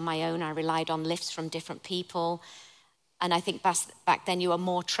I did on my own. I relied on lifts from different people. And I think back then you were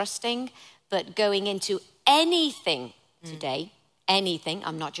more trusting. But going into anything today, anything,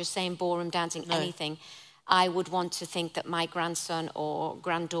 I'm not just saying ballroom dancing, anything, I would want to think that my grandson or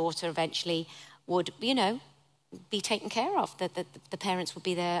granddaughter eventually would, you know, be taken care of, that the parents would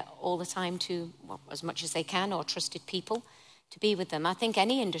be there all the time to, well, as much as they can, or trusted people to be with them. I think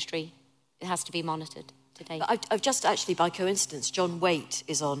any industry it has to be monitored today. I've just actually, by coincidence, John Waite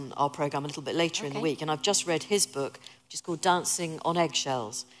is on our programme a little bit later in the week, and I've just read his book, which is called Dancing on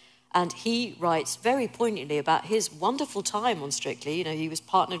Eggshells. And he writes very poignantly about his wonderful time on Strictly. You know, he was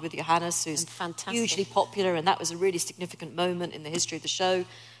partnered with Johannes, who's hugely popular, and that was a really significant moment in the history of the show.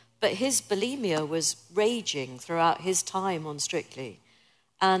 But his bulimia was raging throughout his time on Strictly.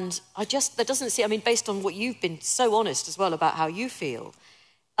 And that doesn't seem, I mean, based on what you've been so honest as well about how you feel,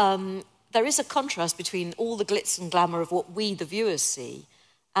 there is a contrast between all the glitz and glamour of what we, the viewers, see,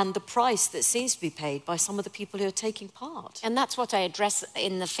 and the price that seems to be paid by some of the people who are taking part. And that's what I address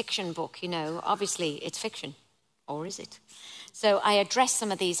in the fiction book, you know. Obviously, it's fiction. Or is it? So I address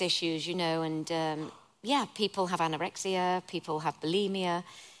some of these issues, you know, and, people have anorexia, people have bulimia,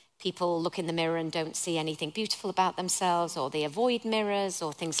 people look in the mirror and don't see anything beautiful about themselves, or they avoid mirrors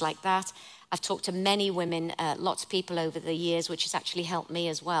or things like that. I've talked to many women, lots of people over the years, which has actually helped me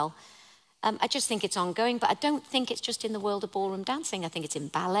as well. I just think it's ongoing, but I don't think it's just in the world of ballroom dancing. I think it's in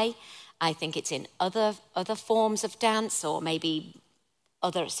ballet. I think it's in other forms of dance, or maybe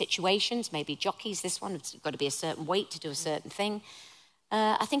other situations, maybe jockeys. This one, it's got to be a certain weight to do a certain thing.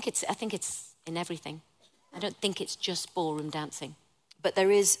 I think it's in everything. I don't think it's just ballroom dancing. But there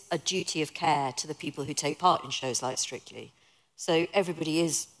is a duty of care to the people who take part in shows like Strictly. So everybody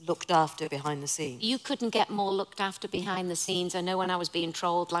is looked after behind the scenes. You couldn't get more looked after behind the scenes. I know when I was being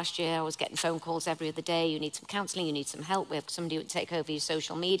trolled last year, I was getting phone calls every other day. You need some counselling, you need some help. We have somebody who would take over your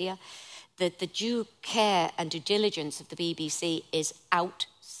social media. The due care and due diligence of the BBC is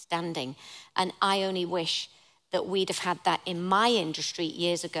outstanding. And I only wish that we'd have had that in my industry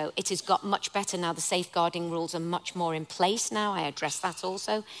years ago. It has got much better now. The safeguarding rules are much more in place now. I address that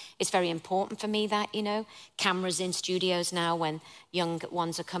also. It's very important for me that, you know, cameras in studios now when young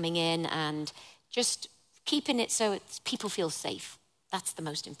ones are coming in, and just keeping it so people feel safe. That's the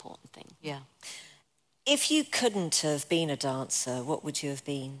most important thing. Yeah. If you couldn't have been a dancer, what would you have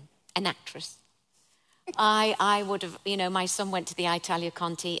been? An actress. I would have, you know, my son went to the Italia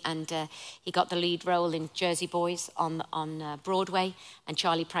Conti, and he got the lead role in Jersey Boys on Broadway, and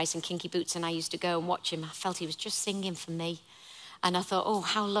Charlie Price and Kinky Boots, and I used to go and watch him. I felt he was just singing for me. And I thought, oh,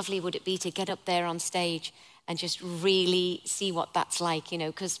 how lovely would it be to get up there on stage and just really see what that's like, you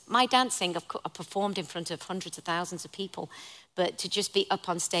know, because my dancing, I've performed in front of hundreds of thousands of people, but to just be up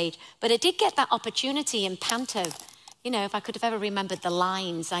on stage. But I did get that opportunity in Panto. You know, if I could have ever remembered the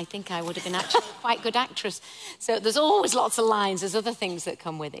lines, I think I would have been actually quite a good actress. So there's always lots of lines. There's other things that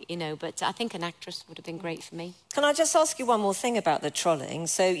come with it, you know, but I think an actress would have been great for me. Can I just ask you one more thing about the trolling?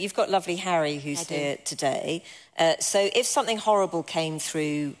 So you've got lovely Harry who's here today. So if something horrible came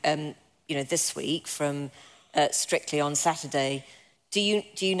through, this week from Strictly on Saturday, do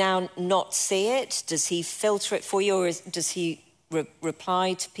you now not see it? Does he filter it for you, or does he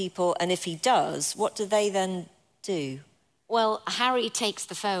reply to people? And if he does, what do they then do? Well, Harry takes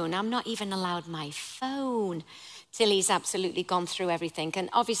the phone. I'm not even allowed my phone till he's absolutely gone through everything. And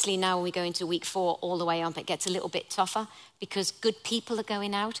obviously now we go into week 4 all the way on, it gets a little bit tougher because good people are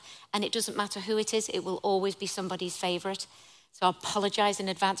going out, and it doesn't matter who it is, it will always be somebody's favourite. So I apologise in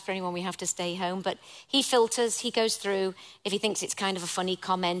advance for anyone we have to stay home. But he filters, he goes through. If he thinks it's kind of a funny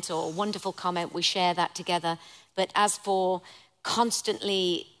comment or a wonderful comment, we share that together. But as for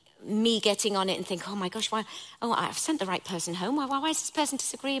constantly me getting on it and think, oh my gosh, why? Oh, I've sent the right person home. Why is this person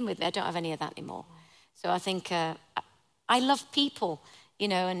disagreeing with me? I don't have any of that anymore. So I think I love people, you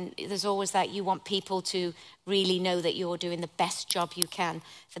know, and there's always that you want people to really know that you're doing the best job you can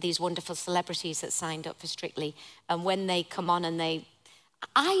for these wonderful celebrities that signed up for Strictly. And when they come on and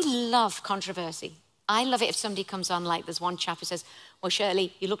I love controversy. I love it if somebody comes on, like there's one chap who says, well,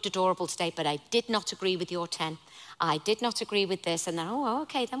 Shirley, you looked adorable today, but I did not agree with your 10. I did not agree with this. And then, oh,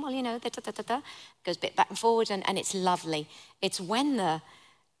 okay, then, well, you know, goes a bit back and forward, and it's lovely. It's when the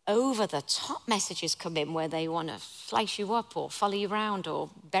over-the-top messages come in where they want to slice you up or follow you around or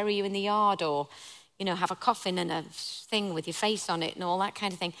bury you in the yard or, you know, have a coffin and a thing with your face on it and all that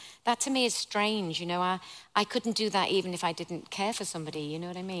kind of thing. That to me is strange, you know. I couldn't do that even if I didn't care for somebody, you know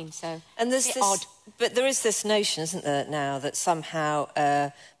what I mean? So and there's it's this, odd. But there is this notion, isn't there, now, that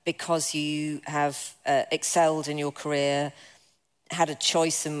somehow because you have excelled in your career, had a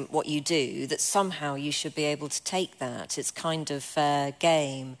choice in what you do, that somehow you should be able to take that. It's kind of fair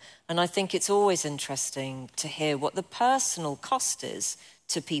game. And I think it's always interesting to hear what the personal cost is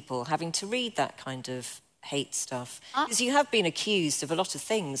to people having to read that kind of hate stuff. Because you have been accused of a lot of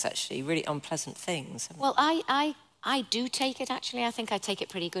things, actually, really unpleasant things. Well, I do take it, actually. I think I take it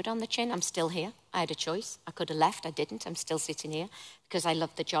pretty good on the chin. I'm still here. I had a choice. I could have left. I didn't. I'm still sitting here because I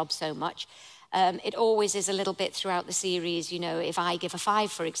love the job so much. It always is a little bit throughout the series, you know, if I give a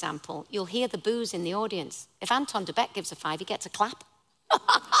 5, for example, you'll hear the boos in the audience. If Anton de Beck gives a 5, he gets a clap.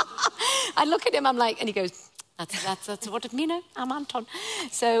 I look at him, I'm like, and he goes, that's what it mean, you know, I'm Anton.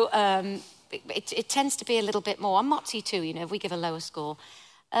 So it tends to be a little bit more. I'm Motzi too, you know, if we give a lower score.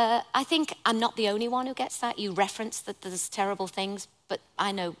 I think I'm not the only one who gets that. You referenced that there's terrible things, but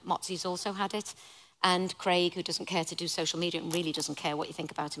I know Motzi's also had it. And Craig, who doesn't care to do social media and really doesn't care what you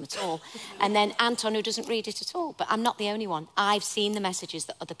think about him at all. And then Anton, who doesn't read it at all. But I'm not the only one. I've seen the messages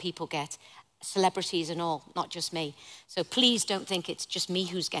that other people get, celebrities and all, not just me. So please don't think it's just me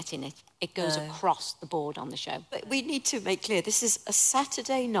who's getting it. It goes across the board on the show. But we need to make clear, this is a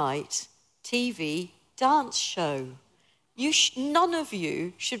Saturday night TV dance show. None of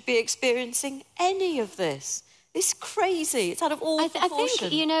you should be experiencing any of this. It's crazy. It's out of all proportion. I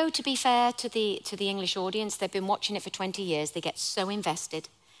think, you know, to be fair to the English audience, they've been watching it for 20 years. They get so invested.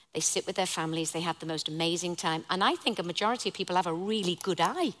 They sit with their families. They have the most amazing time. And I think a majority of people have a really good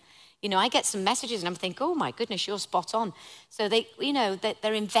eye. You know, I get some messages and I'm thinking, oh, my goodness, you're spot on. So they, you know,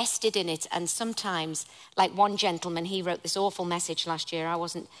 they're invested in it. And sometimes, like one gentleman, he wrote this awful message last year. I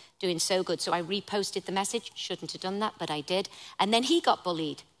wasn't doing so good. So I reposted the message. Shouldn't have done that, but I did. And then he got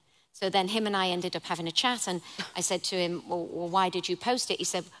bullied. So then him and I ended up having a chat, and I said to him, well, why did you post it? He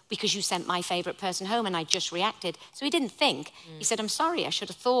said, because you sent my favourite person home, and I just reacted. So he didn't think. He said, I'm sorry, I should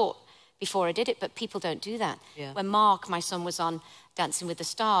have thought before I did it, but people don't do that. Yeah. When Mark, my son, was on Dancing with the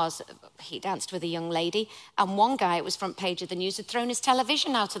Stars, he danced with a young lady, and one guy, it was front page of the news, had thrown his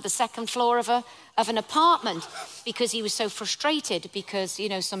television out of the second floor of an apartment because he was so frustrated because, you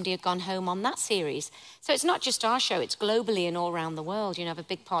know, somebody had gone home on that series. So it's not just our show, it's globally and all around the world. You know, have a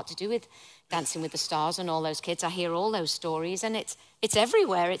big part to do with Dancing with the Stars and all those kids. I hear all those stories, and it's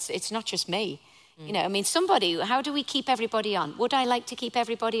everywhere. It's not just me. You know, I mean, how do we keep everybody on? Would I like to keep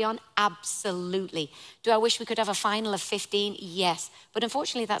everybody on? Absolutely. Do I wish we could have a final of 15? Yes. But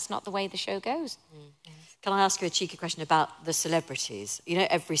unfortunately, that's not the way the show goes. Can I ask you a cheeky question about the celebrities? You know,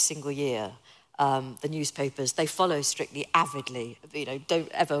 every single year, the newspapers, they follow Strictly avidly. You know,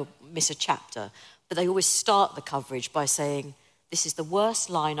 don't ever miss a chapter. But they always start the coverage by saying, this is the worst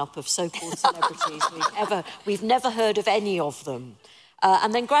lineup of so-called celebrities we've never heard of any of them.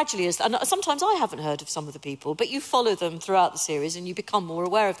 And then gradually, and sometimes I haven't heard of some of the people, but you follow them throughout the series and you become more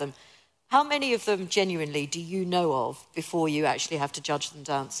aware of them. How many of them genuinely do you know of before you actually have to judge them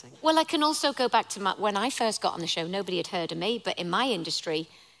dancing? Well, I can also go back to when I first got on the show, nobody had heard of me, but in my industry,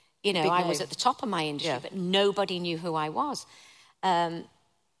 you know, I was at the top of my industry, but nobody knew who I was.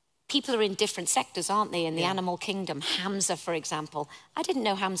 People are in different sectors, aren't they? In the animal kingdom, Hamza, for example. I didn't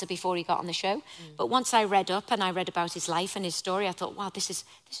know Hamza before he got on the show. But once I read up and I read about his life and his story, I thought, wow, this is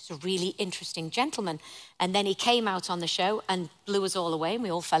a really interesting gentleman. And then he came out on the show and blew us all away, and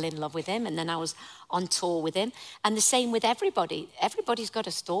we all fell in love with him. And then I was on tour with him. And the same with everybody. Everybody's got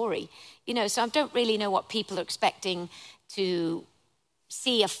a story. You know, so I don't really know what people are expecting to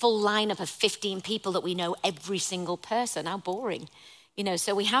see a full lineup of 15 people that we know every single person. How boring. You know,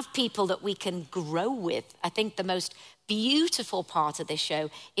 so we have people that we can grow with. I think the most beautiful part of this show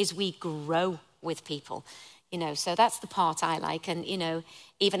is we grow with people. You know, so that's the part I like. And, you know,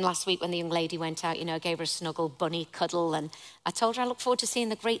 even last week when the young lady went out, you know, I gave her a snuggle, bunny cuddle, and I told her I look forward to seeing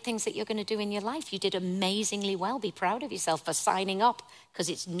the great things that you're going to do in your life. You did amazingly well. Be proud of yourself for signing up, because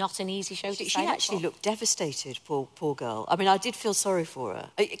it's not an easy show to sign up for. She actually looked devastated, poor girl. I mean, I did feel sorry for her.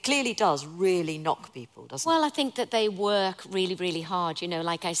 It clearly does really knock people, doesn't it? Well, I think that they work really, really hard. You know,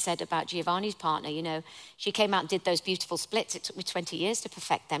 like I said about Giovanni's partner, you know, she came out and did those beautiful splits. It took me 20 years to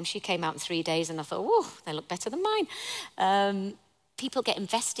perfect them. She came out in 3 days and I thought, oh, they look better than mine. People get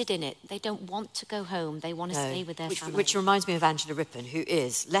invested in it. They don't want to go home. They want to stay with their family. Which reminds me of Angela Rippon, who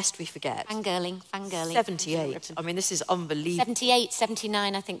is, lest we forget... Fangirling. 78. I mean, this is unbelievable. 78,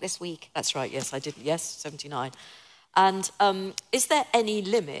 79, I think, this week. That's right, yes, I did. Yes, 79. And is there any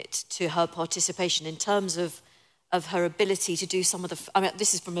limit to her participation in terms of her ability to do some of the... I mean,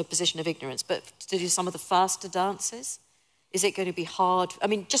 this is from a position of ignorance, but to do some of the faster dances? Is it going to be hard? I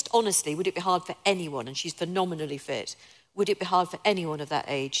mean, just honestly, would it be hard for anyone, and she's phenomenally fit, would it be hard for anyone of that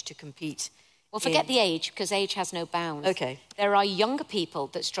age to compete? Well, forget the age, because age has no bounds. OK. There are younger people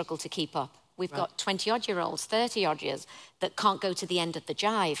that struggle to keep up. We've got 20-odd-year-olds, 30-odd-years that can't go to the end of the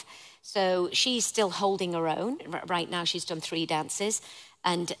jive. So she's still holding her own. Right now, she's done 3 dances.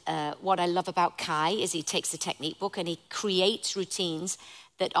 And what I love about Kai is he takes the technique book and he creates routines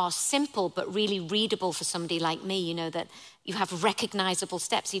that are simple but really readable for somebody like me, you know, that you have recognisable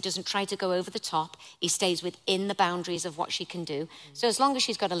steps. He doesn't try to go over the top. He stays within the boundaries of what she can do. So as long as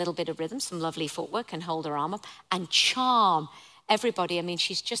she's got a little bit of rhythm, some lovely footwork, and hold her arm up, and charm. everybody. I mean,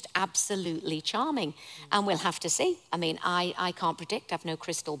 she's just absolutely charming. And we'll have to see. I mean, I can't predict. I've no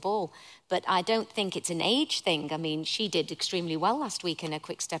crystal ball. But I don't think it's an age thing. I mean, she did extremely well last week in her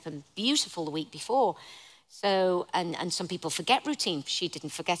quick step and beautiful the week before. So, and some people forget routine. She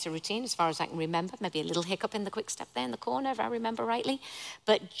didn't forget a routine, as far as I can remember. Maybe a little hiccup in the quick step there in the corner, if I remember rightly.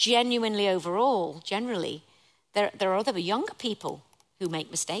 But genuinely overall, generally, there are other younger people who make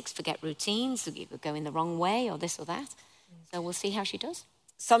mistakes, forget routines, go in the wrong way or this or that. So we'll see how she does.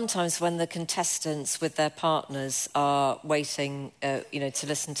 Sometimes when the contestants with their partners are waiting, to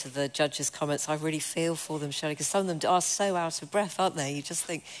listen to the judges' comments, I really feel for them, Shirley, because some of them are so out of breath, aren't they? You just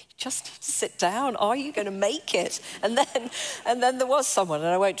think, you just need to sit down. Are you going to make it? And then there was someone, and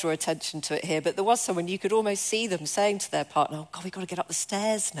I won't draw attention to it here, but there was someone, you could almost see them saying to their partner, oh, God, we've got to get up the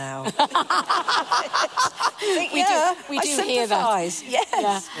stairs now. We do hear that.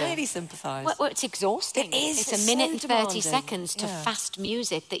 Yes, really sympathise. Well, it's exhausting. It is. It's a minute and 30 demanding. seconds to fast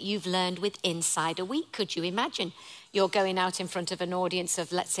music that you've learned with inside a week. Could you imagine? You're going out in front of an audience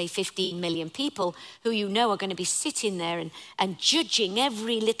of, let's say, 15 million people who you know are going to be sitting there and judging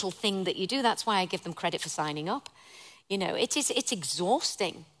every little thing that you do. That's why I give them credit for signing up. It's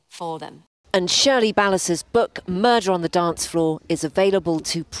exhausting for them. And Shirley Ballas's book, Murder on the Dance Floor, is available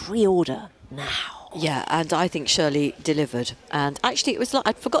to pre-order now. Yeah, and I think Shirley delivered. And actually, it was like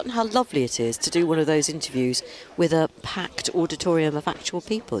I'd forgotten how lovely it is to do one of those interviews with a packed auditorium of actual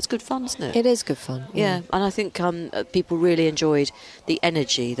people. It's good fun, isn't it? It is good fun. Yeah, and I think people really enjoyed the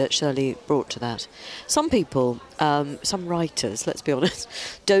energy that Shirley brought to that. Some people, some writers, let's be honest,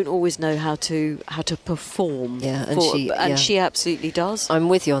 don't always know how to perform. Yeah, she absolutely does. I'm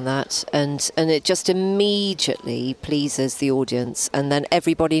with you on that, and it just immediately pleases the audience, and then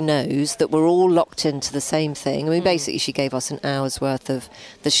everybody knows that we're all locked into the same thing. I mean, basically, she gave us an hour's worth of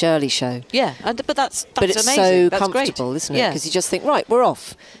the Shirley show. Yeah, but that's it's amazing. So that's comfortable, great. isn't it? Because you just think, right, we're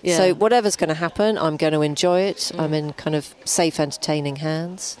off. Yeah. So whatever's going to happen, I'm going to enjoy it. I'm in kind of safe, entertaining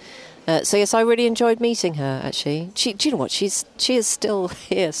hands. So yes, I really enjoyed meeting her. Actually, do you know what? She is still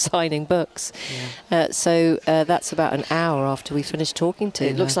here signing books. Yeah. So that's about an hour after we finished talking to her.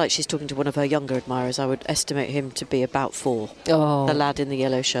 It looks like she's talking to one of her younger admirers. I would estimate him to be about 4. Oh, the lad in the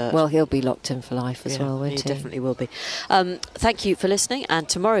yellow shirt. Well, he'll be locked in for life as well, won't he? He definitely will be. Thank you for listening. And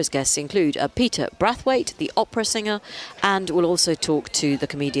tomorrow's guests include Peter Brathwaite, the opera singer, and we'll also talk to the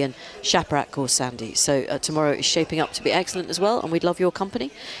comedian Shaparak Sandy. So tomorrow is shaping up to be excellent as well, and we'd love your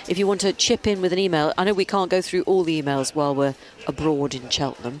company. If you want to chip in with an email, I know we can't go through all the emails while we're abroad in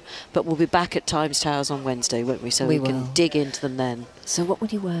Cheltenham, but we'll be back at Times Towers on Wednesday, won't we? So we can dig into them then. So what will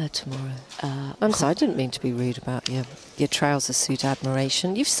you wear tomorrow? I'm sorry, I didn't mean to be rude about your trouser suit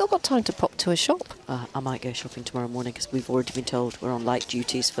admiration. You've still got time to pop to a shop. I might go shopping tomorrow morning because we've already been told we're on light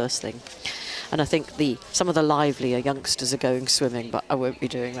duties first thing. And I think some of the livelier youngsters are going swimming, but I won't be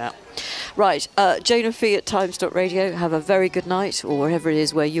doing that. Right, Jane and Fee at times.radio. Have a very good night, or wherever it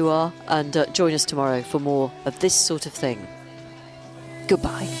is where you are, and join us tomorrow for more of this sort of thing.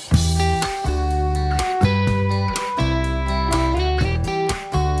 Goodbye.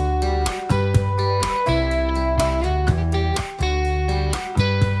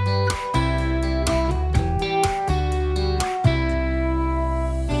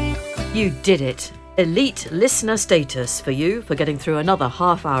 You did it. Elite listener status for you for getting through another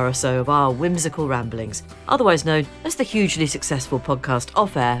half hour or so of our whimsical ramblings, otherwise known as the hugely successful podcast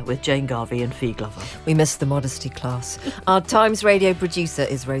Off Air with Jane Garvey and Fee Glover. We missed the modesty class. Our Times Radio producer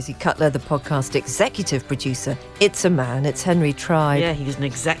is Rosie Cutler, the podcast executive producer. It's a man, it's Henry Tribe. Yeah, he's an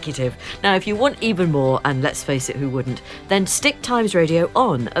executive. Now, if you want even more, and let's face it, who wouldn't, then stick Times Radio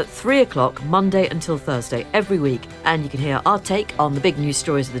on at 3 o'clock Monday until Thursday every week, and you can hear our take on the big news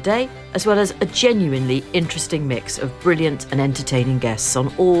stories of the day, as well as a genuinely interesting mix of brilliant and entertaining guests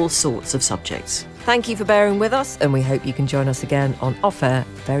on all sorts of subjects. Thank you for bearing with us, and we hope you can join us again on Off Air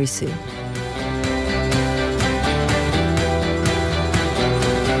very soon.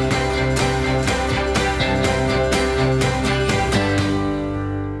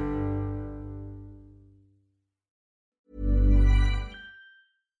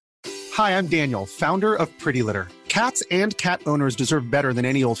 Hi, I'm Daniel, founder of Pretty Litter. Cats and cat owners deserve better than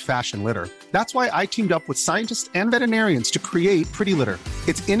any old-fashioned litter. That's why I teamed up with scientists and veterinarians to create Pretty Litter.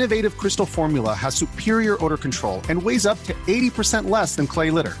 Its innovative crystal formula has superior odor control and weighs up to 80% less than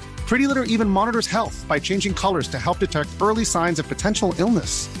clay litter. Pretty Litter even monitors health by changing colors to help detect early signs of potential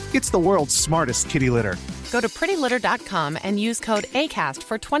illness. It's the world's smartest kitty litter. Go to prettylitter.com and use code ACAST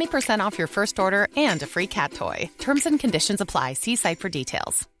for 20% off your first order and a free cat toy. Terms and conditions apply. See site for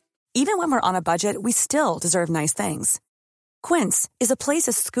details. Even when we're on a budget, we still deserve nice things. Quince is a place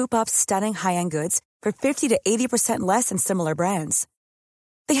to scoop up stunning high-end goods for 50 to 80% less than similar brands.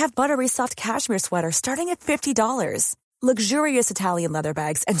 They have buttery soft cashmere sweaters starting at $50, luxurious Italian leather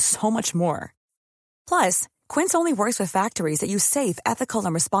bags, and so much more. Plus, Quince only works with factories that use safe, ethical,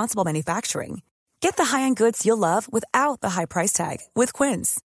 and responsible manufacturing. Get the high-end goods you'll love without the high price tag with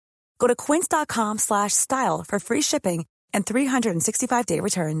Quince. Go to quince.com/style for free shipping and 365-day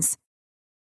returns.